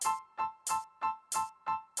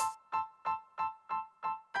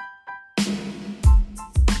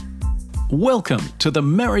Welcome to the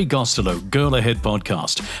Mary Gostelow Girl Ahead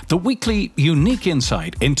podcast, the weekly unique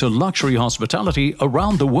insight into luxury hospitality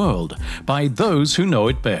around the world by those who know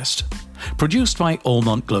it best. Produced by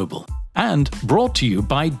Allmont Global and brought to you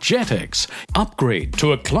by JetX. Upgrade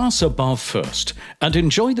to a class above first and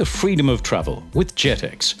enjoy the freedom of travel with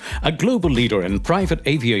JetX, a global leader in private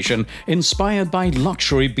aviation inspired by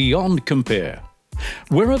luxury beyond compare.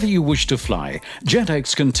 Wherever you wish to fly,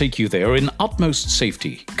 JetX can take you there in utmost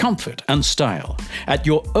safety, comfort and style, at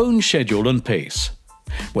your own schedule and pace.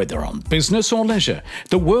 Whether on business or leisure,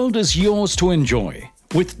 the world is yours to enjoy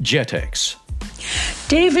with JetX.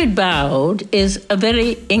 David Boud is a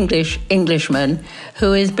very Englishman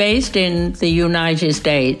who is based in the United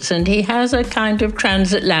States, and he has a kind of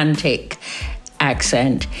transatlantic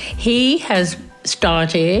accent. He has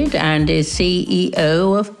started and is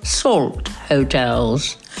CEO of Salt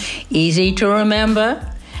Hotels. Easy to remember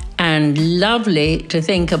and lovely to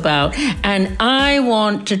think about. And I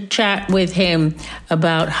want to chat with him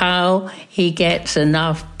about how he gets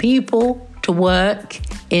enough people to work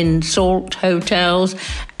in Salt Hotels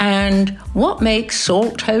and what makes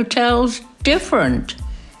Salt Hotels different.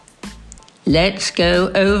 Let's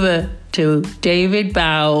go over to David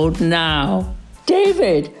Boud now.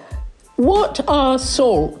 David, what are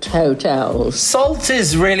Salt Hotels? Salt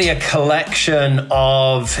is really a collection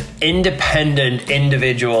of independent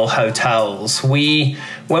individual hotels.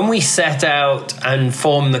 When we set out and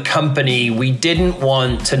formed the company, we didn't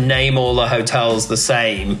want to name all the hotels the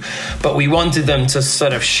same, but we wanted them to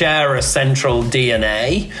sort of share a central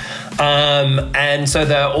DNA. And so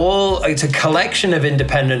it's a collection of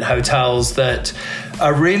independent hotels that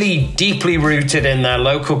are really deeply rooted in their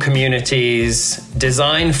local communities,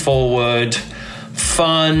 design forward,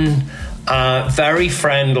 fun, very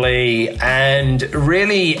friendly, and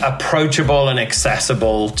really approachable and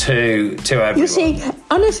accessible to everyone. You see,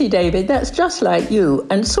 honestly, David, that's just like you.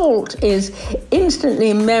 And Salt is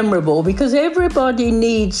instantly memorable because everybody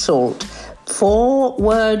needs salt. 4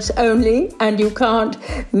 words only, and you can't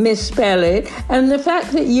misspell it. And the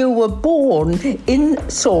fact that you were born in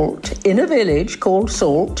Salt, in a village called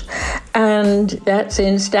Salt, and that's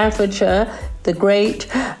in Staffordshire, the great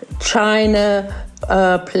China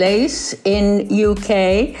place in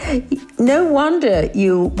UK. No wonder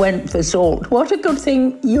you went for Salt. What a good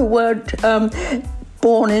thing you weren't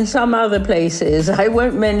born in some other places. I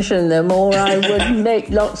won't mention them, or I would make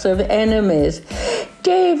lots of enemies.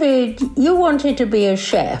 David, you wanted to be a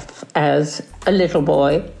chef as a little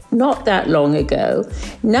boy not that long ago.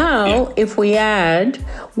 Now, if we add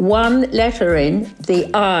one letter in, the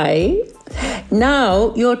I,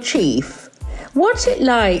 now you're chief. What's it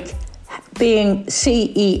like being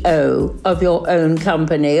CEO of your own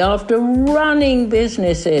company after running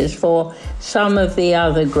businesses for some of the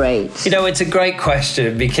other greats? You know, it's a great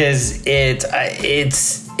question because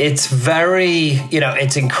it's very,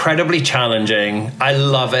 it's incredibly challenging. I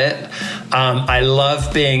love it. I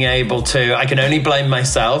love being able to, I can only blame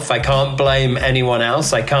myself. I can't blame anyone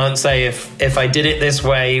else. I can't say if I did it this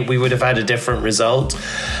way, we would have had a different result.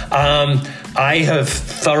 I have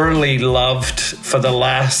thoroughly loved for the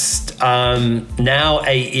last now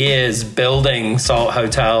 8 years building Salt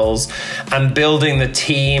Hotels and building the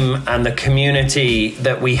team and the community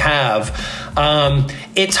that we have.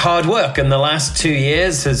 It's hard work, and the last 2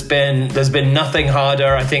 years there's been nothing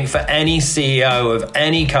harder, I think, for any CEO of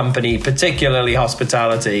any company, particularly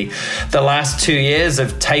hospitality. The last 2 years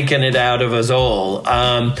have taken it out of us all.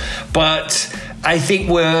 But I think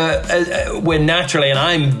we're naturally, and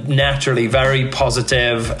I'm naturally very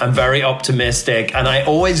positive and very optimistic. And I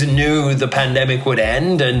always knew the pandemic would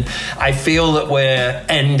end, and I feel that we're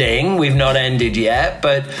ending. We've not ended yet,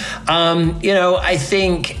 but I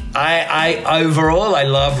think I overall I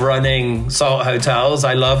love running Salt Hotels.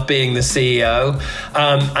 I love being the CEO,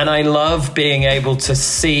 and I love being able to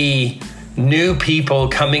see new people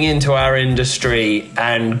coming into our industry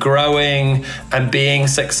and growing and being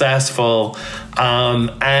successful,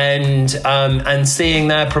 and seeing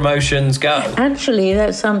their promotions go. Actually,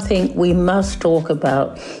 that's something we must talk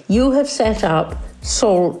about. You have set up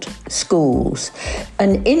Salt Schools.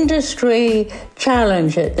 An industry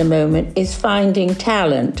challenge at the moment is finding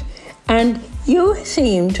talent, and you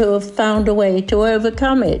seem to have found a way to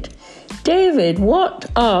overcome it. David, what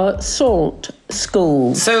are Salt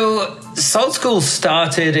Schools? So Salt Schools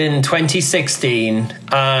started in 2016 in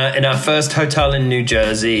our first hotel in New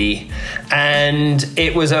Jersey. And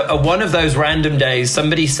it was one of those random days.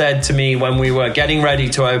 Somebody said to me when we were getting ready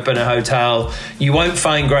to open a hotel, you won't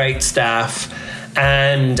find great staff.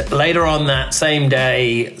 And later on that same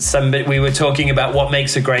day, we were talking about what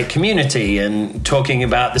makes a great community, and talking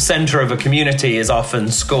about the center of a community is often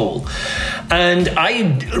school. And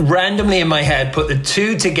I randomly in my head put the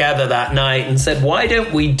two together that night and said, why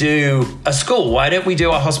don't we do a school? Why don't we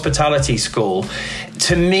do a hospitality school?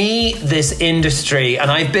 To me, this industry, and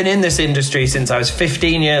I've been in this industry since I was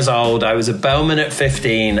 15 years old. I was a bellman at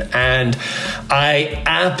 15, and I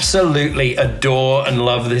absolutely adore and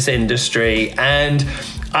love this industry. And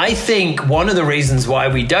I think one of the reasons why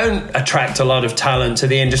we don't attract a lot of talent to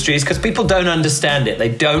the industry is because people don't understand it. They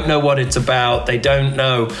don't know what it's about. They don't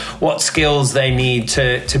know what skills they need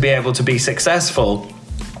to be able to be successful.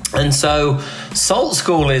 And so Salt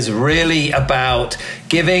School is really about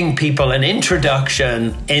giving people an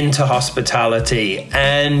introduction into hospitality.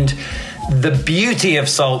 And the beauty of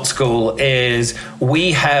Salt School is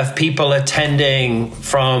we have people attending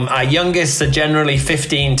from our youngest are generally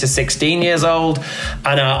 15 to 16 years old,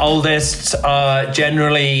 and our oldest are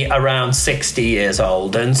generally around 60 years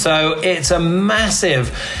old. And so it's a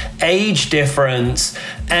massive age difference.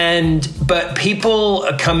 But people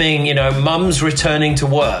are coming, mums returning to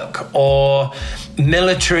work, or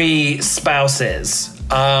military spouses,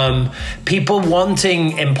 people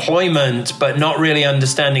wanting employment but not really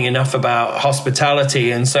understanding enough about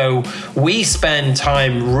hospitality. And so we spend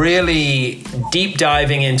time really deep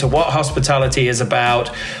diving into what hospitality is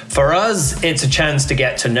about. For us, it's a chance to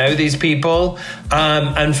get to know these people,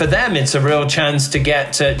 and for them it's a real chance to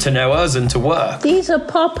get to know us and to work. These are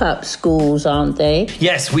pop-up schools, aren't they?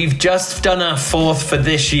 Yes, we've just done our fourth for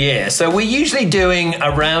this year. So we're usually doing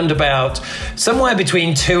around about somewhere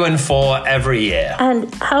between 2 and 4 every year.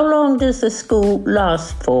 And how long does the school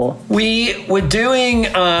last for? We were doing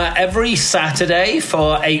every Saturday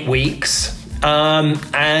for 8 weeks.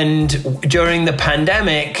 And during the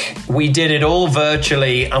pandemic, we did it all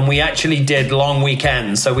virtually, and we actually did long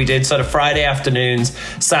weekends. So we did sort of Friday afternoons,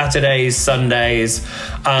 Saturdays, Sundays.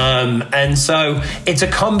 And so it's a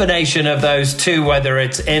combination of those two, whether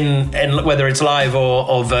it's whether it's live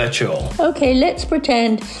or virtual. Okay, let's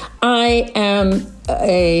pretend I am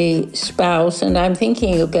a spouse and I'm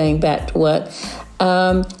thinking of going back to work.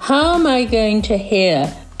 How am I going to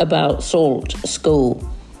hear about Salt School?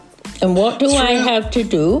 And what do I have to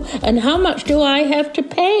do? And how much do I have to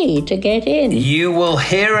pay to get in? You will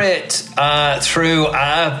hear it through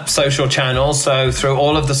our social channels, so through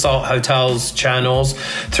all of the Salt Hotels channels,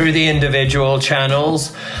 through the individual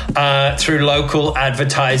channels, through local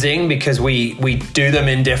advertising, because we do them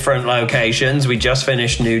in different locations. We just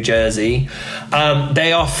finished New Jersey.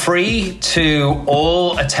 They are free to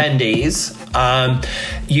all attendees.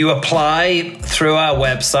 You apply through our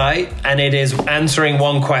website, and it is answering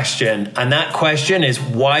one question. And that question is,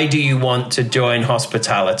 why do you want to join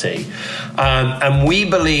hospitality? And we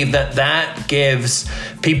believe that gives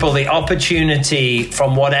people the opportunity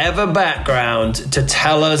from whatever background to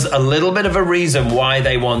tell us a little bit of a reason why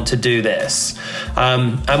they want to do this.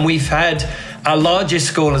 And we've had... Our largest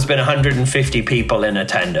school has been 150 people in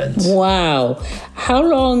attendance. Wow. How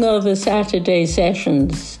long are the Saturday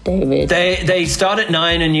sessions, David? They start at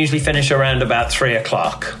 9 and usually finish around about 3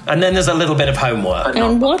 o'clock. And then there's a little bit of homework.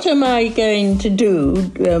 And what am I going to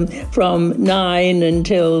do from 9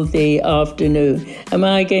 until the afternoon? Am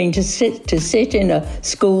I going to sit in a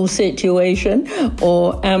school situation,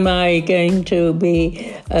 or am I going to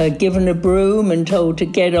be given a broom and told to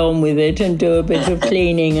get on with it and do a bit of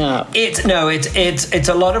cleaning up? It's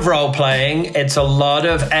a lot of role playing. It's a lot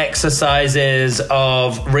of exercises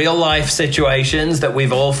of real life situations that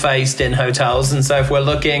we've all faced in hotels. And so if we're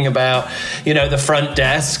looking about, the front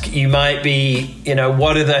desk, you might be, here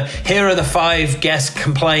are the 5 guest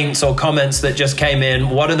complaints or comments that just came in.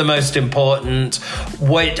 What are the most important?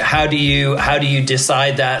 How do you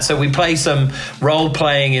decide that? So we play some role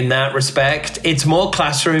playing in that respect. It's more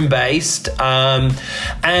classroom based.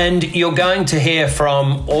 And you're going to hear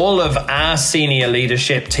from all of our senior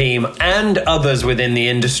leadership team and others within the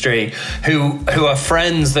industry who are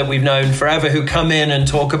friends that we've known forever, who come in and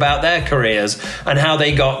talk about their careers and how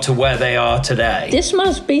they got to where they are today. This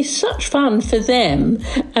must be such fun for them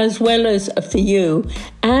as well as for you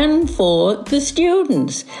and for the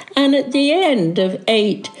students. And at the end of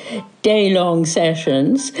 8 day-long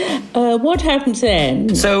sessions, what happens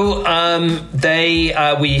then? So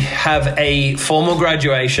we have a formal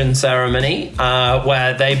graduation ceremony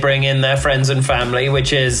where they bring in their friends and family,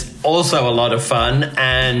 which is also a lot of fun.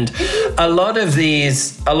 And a lot of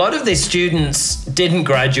these students didn't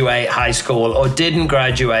graduate high school or didn't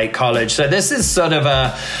graduate college. So this is sort of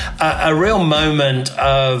a real moment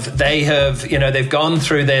of they've gone through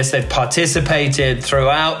through this. They've participated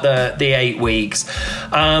throughout the 8 weeks.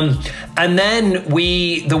 And then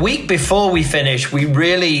the week before we finish, we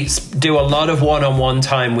really do a lot of one-on-one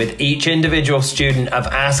time with each individual student of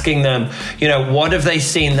asking them, what have they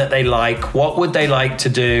seen that they like? What would they like to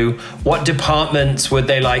do? What departments would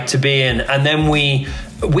they like to be in? And then we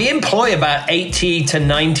employ about 80 to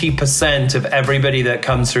 90% of everybody that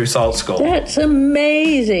comes through SALT School. That's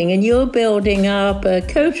amazing. And you're building up a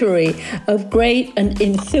coterie of great and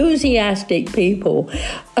enthusiastic people.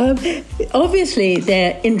 Obviously,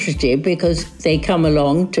 they're interested because they come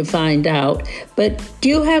along to find out. But do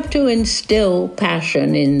you have to instill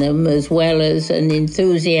passion in them as well as an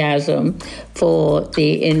enthusiasm for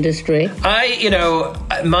the industry?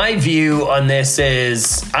 My view on this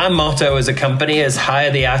is our motto as a company is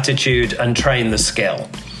hire the attitude and train the skill.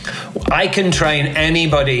 I can train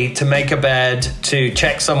anybody to make a bed, to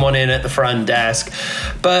check someone in at the front desk,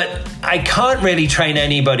 but I can't really train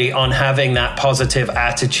anybody on having that positive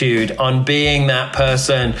attitude, on being that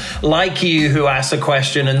person like you who asks a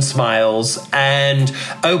question and smiles and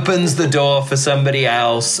opens the door for somebody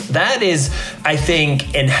else. That is, I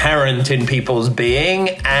think, inherent in people's being.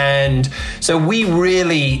 And so we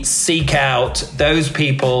really seek out those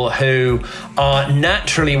people who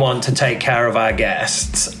naturally want to take care of our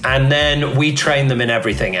guests, and then we train them in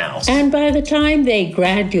everything else. And by the time they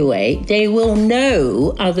graduate, they will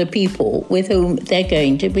know other people with whom they're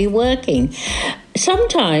going to be working.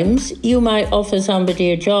 Sometimes you might offer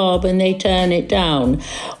somebody a job and they turn it down.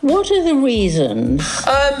 What are the reasons?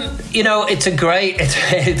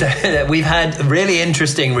 We've had really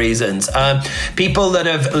interesting reasons. People that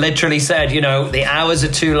have literally said, the hours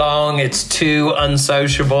are too long, it's too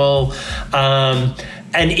unsociable.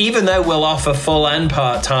 And even though we'll offer full and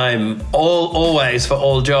part-time, always for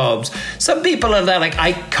all jobs, some people are there like,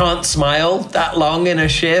 I can't smile that long in a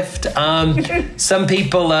shift. Some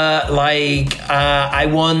people are like, I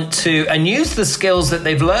want to, and use the skills that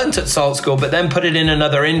they've learned at SALT School, but then put it in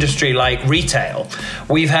another industry like retail.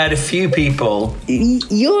 We've had a few people.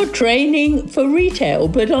 You're training for retail,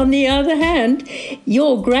 but on the other hand,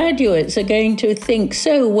 your graduates are going to think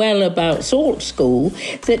so well about SALT School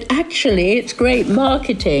that actually it's great marketing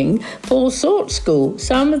for SALT School.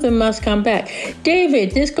 Some of them must come back.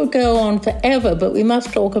 David, this could go on forever, but we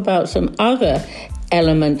must talk about some other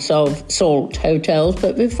elements of SALT hotels.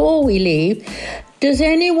 But before we leave, does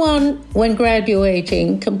anyone, when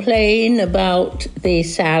graduating, complain about the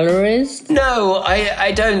salaries? No,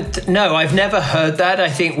 I don't. No, I've never heard that. I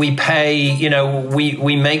think we pay,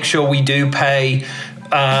 we make sure we do pay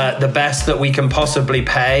the best that we can possibly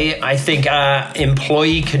pay. I think our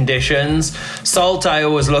employee conditions, SALT I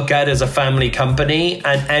always look at as a family company,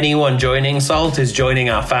 and anyone joining SALT is joining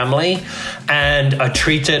our family and are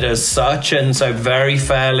treated as such, and so very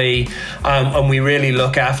fairly, and we really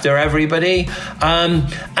look after everybody.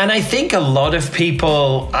 And I think a lot of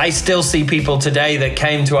people, I still see people today that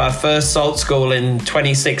came to our first SALT School in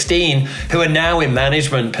 2016 who are now in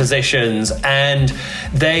management positions, and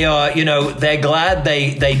they are, they're glad they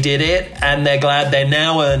did it, and they're glad they're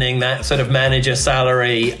now earning that sort of manager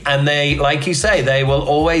salary. And they, like you say, they will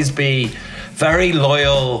always be very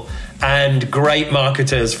loyal and great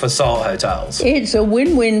marketers for SALT hotels. It's a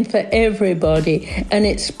win-win for everybody, and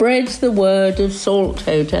it spreads the word of SALT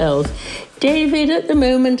hotels. David, at the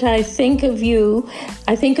moment, I think of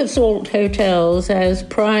SALT hotels as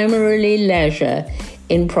primarily leisure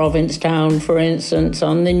in Provincetown, for instance,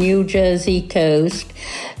 on the New Jersey coast.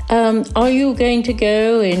 Are you going to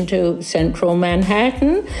go into central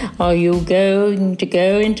Manhattan? Are you going to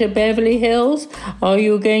go into Beverly Hills? Are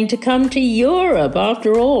you going to come to Europe?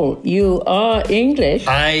 After all, you are English.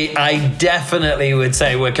 I definitely would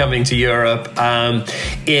say we're coming to Europe.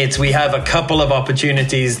 We have a couple of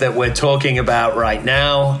opportunities that we're talking about right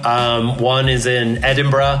now. One is in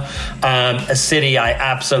Edinburgh, a city I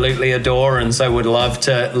absolutely adore, and so would love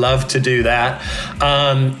to do that.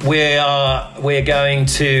 We're going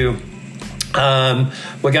to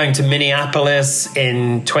Minneapolis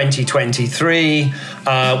in 2023.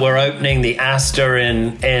 We're opening the Astor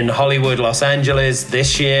in Hollywood, Los Angeles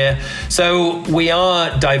this year. So we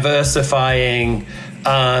are diversifying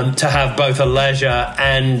to have both a leisure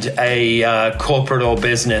and a corporate or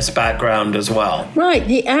business background as well. Right,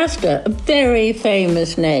 the Astor, a very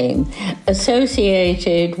famous name,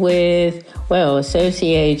 associated with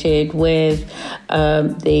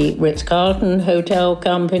the Ritz-Carlton Hotel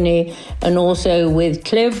Company and also with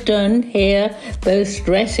Cliveden here, both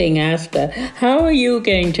stressing Astor. How are you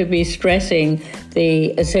going to be stressing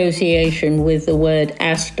the association with the word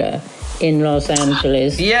Astor in Los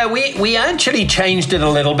Angeles? Yeah, we actually changed it a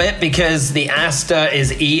little bit because the Astor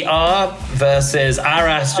is ER versus our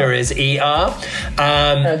Astor is ER.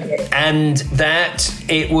 Okay. And that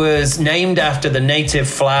it was named after the native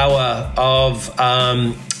flower of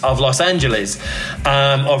Los Angeles,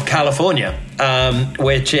 of California,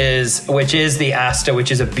 which is the Astor,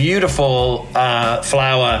 which is a beautiful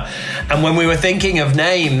flower. And when we were thinking of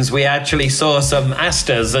names, we actually saw some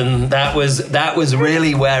asters, and that was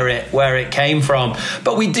really where it came from.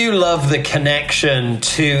 But we do love the connection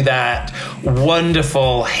to that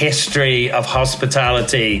wonderful history of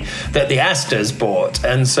hospitality that the Astors brought.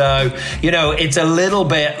 And so, it's a little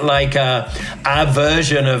bit like our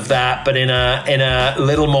version of that, but in a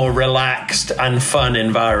little more relaxed and fun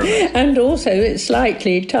environment. And also it's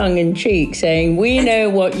slightly tongue-in-cheek, saying we know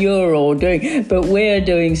what you're all doing, but we're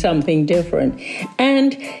doing something different.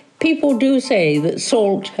 And people do say that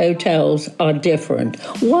Salt hotels are different.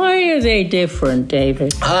 Why are they different,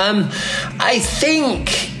 David? I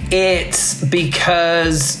think it's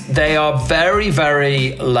because they are very,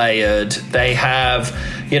 very layered. They have,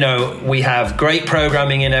 we have great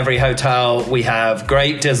programming in every hotel. We have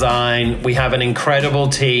great design. We have an incredible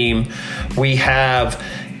team. We have...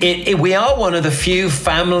 we are one of the few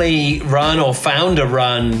family-run or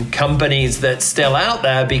founder-run companies that's still out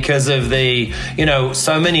there because of the,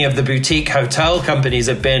 so many of the boutique hotel companies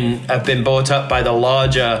have been bought up by the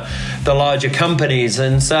larger companies,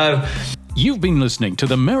 and so. You've been listening to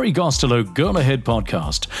the Mary Gostelow Girl Ahead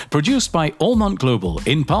podcast, produced by Allmont Global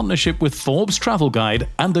in partnership with Forbes Travel Guide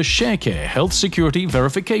and the ShareCare Health Security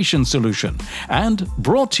Verification Solution, and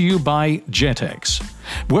brought to you by JetX.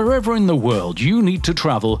 Wherever in the world you need to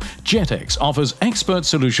travel, JetX offers expert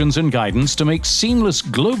solutions and guidance to make seamless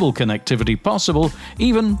global connectivity possible,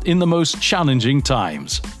 even in the most challenging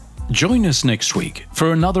times. Join us next week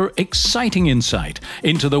for another exciting insight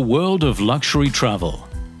into the world of luxury travel.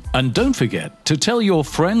 And don't forget to tell your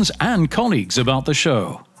friends and colleagues about the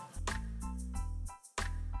show.